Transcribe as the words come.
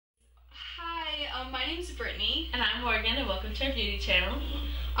My name's Brittany. And I'm Morgan, and welcome to our beauty channel.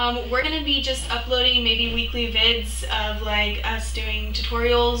 We're going to be just uploading maybe weekly vids of like us doing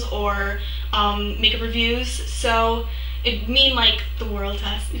tutorials or makeup reviews. So it'd mean like the world to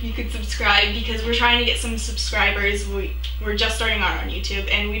us if you could subscribe, because we're trying to get some subscribers. We're just starting out on YouTube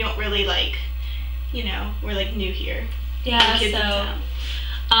and we don't really like, you know, we're like new here. Yeah, so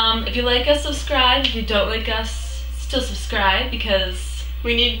if you like us, subscribe. If you don't like us, still subscribe, because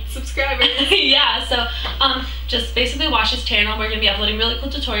we need subscribers. Yeah, so just basically watch this channel. We're going to be uploading really cool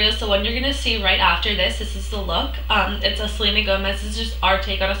tutorials. So one you're going to see right after this is the look. It's a Selena Gomez. This is just our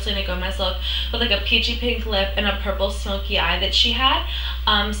take on a Selena Gomez look with like a peachy pink lip and a purple smoky eye that she had.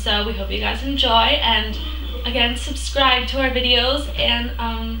 So we hope you guys enjoy, and again, subscribe to our videos,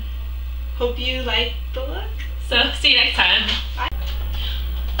 and hope you like the look. So see you next time. Bye.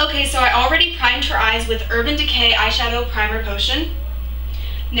 Okay, so I already primed her eyes with Urban Decay Eyeshadow Primer Potion.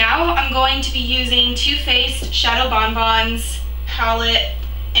 Now I'm going to be using Too Faced Shadow Bonbons palette,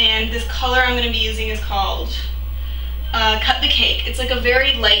 and this color I'm going to be using is called Cut the Cake. It's like a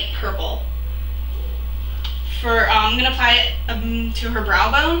very light purple. I'm going to apply it to her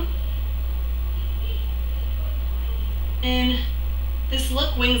brow bone. And this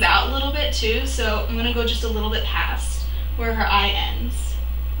look wings out a little bit too, so I'm going to go just a little bit past where her eye ends.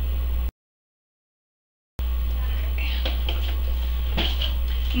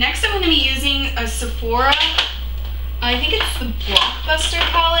 Next, I'm going to be using a Sephora, I think it's the Blockbuster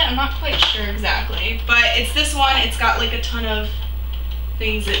palette, I'm not quite sure exactly, but it's this one. It's got like a ton of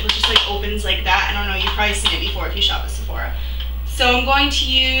things that just like opens like that. I don't know, you've probably seen it before if you shop at Sephora. So I'm going to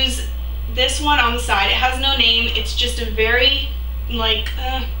use this one on the side. It has no name, it's just a very like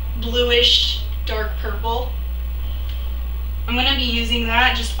bluish dark purple. I'm going to be using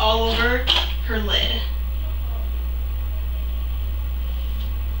that just all over her lid.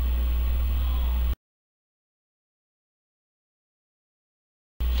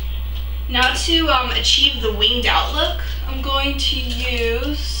 Now to achieve the winged out look, I'm going to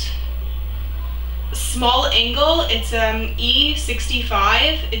use a small angle. It's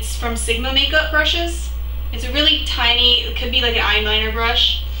E65. It's from Sigma makeup brushes. It's a really tiny, it could be like an eyeliner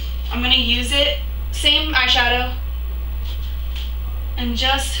brush. I'm going to use it, same eyeshadow, and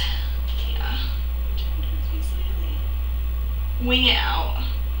just wing it out.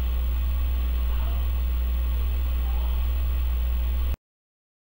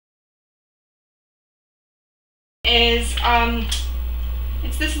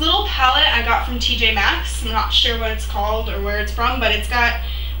 It's this little palette I got from TJ Maxx. I'm not sure what it's called or where it's from, but it's got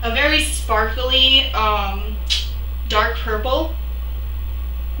a very sparkly dark purple.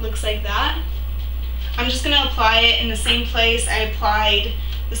 Looks like that. I'm just gonna apply it in the same place I applied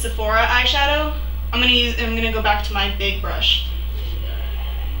the Sephora eyeshadow. I'm gonna go back to my big brush.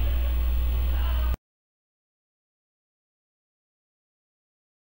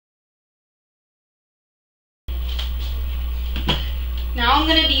 Now I'm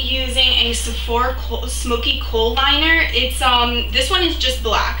going to be using a Sephora Smoky Kohl Liner. It's this one is just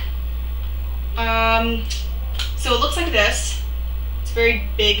black. So it looks like this. It's very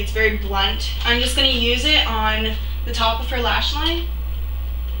big, it's very blunt. I'm just going to use it on the top of her lash line.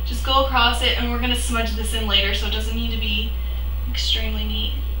 Just go across it, and we're going to smudge this in later, so it doesn't need to be extremely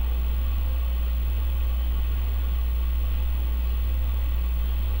neat.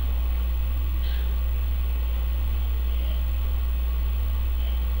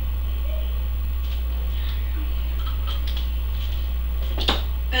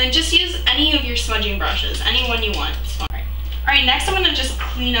 And just use any of your smudging brushes, any one you want. It's fine. Alright, next I'm going to just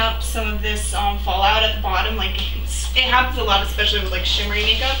clean up some of this fallout at the bottom. Like, it happens a lot, especially with like shimmery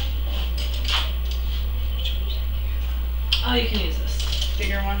makeup. Oh, you can use this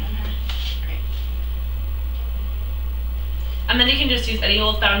bigger one. Great. And then you can just use any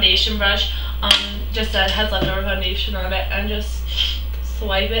old foundation brush, just that has leftover foundation on it, and just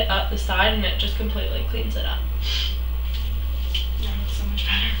swipe it up the side, and it just completely cleans it up.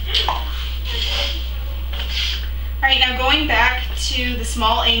 Alright, now going back to the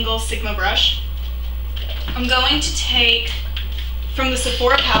small angle Sigma brush, I'm going to take from the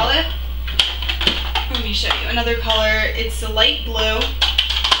Sephora palette, let me show you another color. It's a light blue.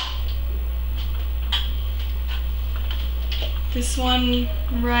 This one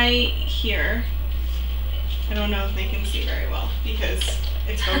right here. I don't know if they can see very well because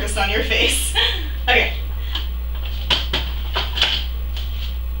it's focused on your face. Okay.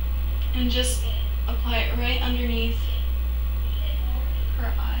 And just apply it right underneath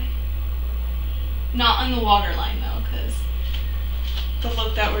her eye. Not on the waterline though, because the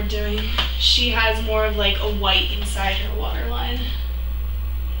look that we're doing, she has more of like a white inside her waterline.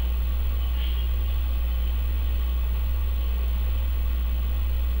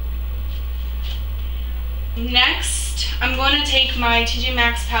 next, I'm going to take my TJ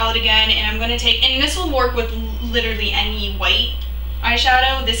Maxx palette again, and I'm going to take, and this will work with literally any white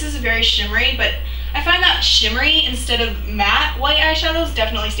eyeshadow. This is very shimmery, but I find that shimmery instead of matte white eyeshadows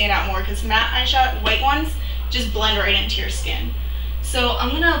definitely stand out more, because matte eyeshadow, white ones, just blend right into your skin. So I'm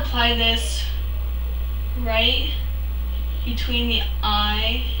going to apply this right between the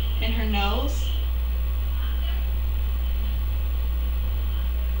eye and her nose.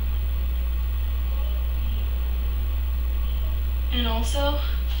 And also,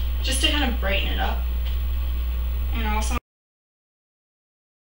 just to kind of brighten it up. And also,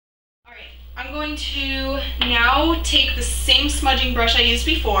 alright, I'm going to now take the same smudging brush I used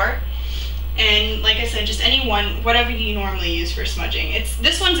before. And like I said, just any one, whatever you normally use for smudging.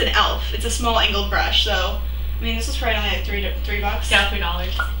 This one's an e.l.f. It's a small angled brush, so I mean this was probably only like $3. Yeah,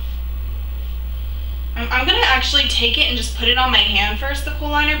 $3. I'm gonna actually take it and just put it on my hand first, the kohl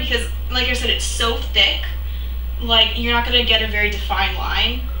liner, because like I said, it's so thick, like you're not gonna get a very defined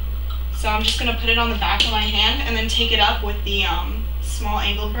line. So I'm just gonna put it on the back of my hand and then take it up with the small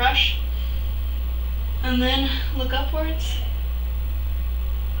angled brush, and then look upwards.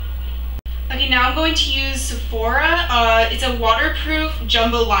 Okay, now I'm going to use Sephora. It's a waterproof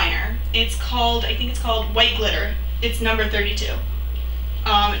jumbo liner. It's called, I think it's called White Glitter. It's number 32.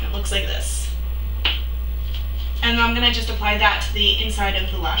 And it looks like this. And I'm gonna just apply that to the inside of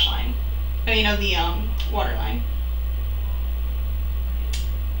the lash line. I mean, of the waterline.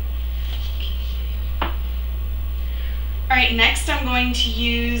 Alright, next I'm going to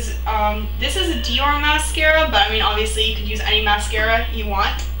use, this is a Dior mascara, but I mean, obviously you could use any mascara you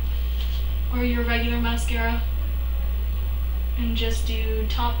want, or your regular mascara, and just do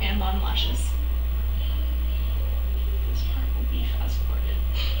top and bottom lashes. This part will be fast forwarded.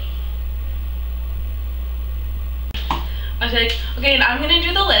 Okay, and I'm gonna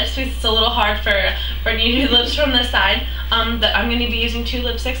do the lips because it's a little hard for Brittany to do lips from this side. But I'm gonna be using 2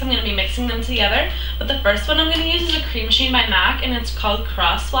 lipsticks. I'm gonna be mixing them together. But the first one I'm gonna use is a Cream Machine by MAC, and it's called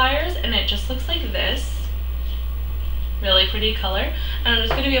Crosswires, and it just looks like this. Really pretty color. And I'm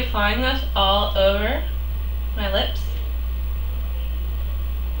just gonna be applying this all over my lips.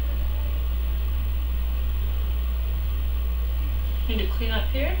 I need to clean up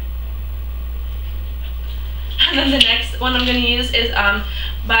here. And then the next one I'm going to use is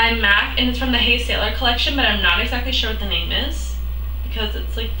by MAC, and it's from the Hey Sailor collection, but I'm not exactly sure what the name is because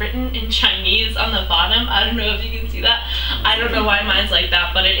it's like written in Chinese on the bottom. I don't know if you can see that. I don't know why mine's like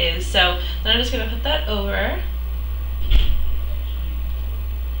that, but it is. So then I'm just going to put that over.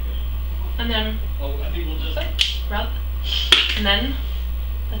 And then rub. And then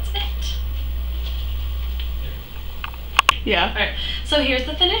that's it. Yeah. Alright, so here's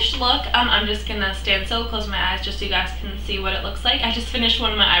the finished look. I'm just gonna stand still, close my eyes just so you guys can see what it looks like. I just finished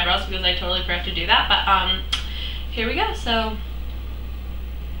one of my eyebrows because I totally forgot to do that, but here we go. So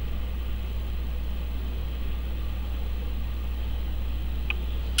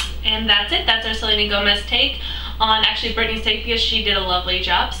and that's it. That's our Selena Gomez take on actually Brittany's take, because she did a lovely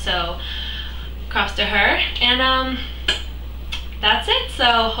job, so props to her. And that's it. So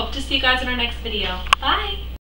hope to see you guys in our next video. Bye.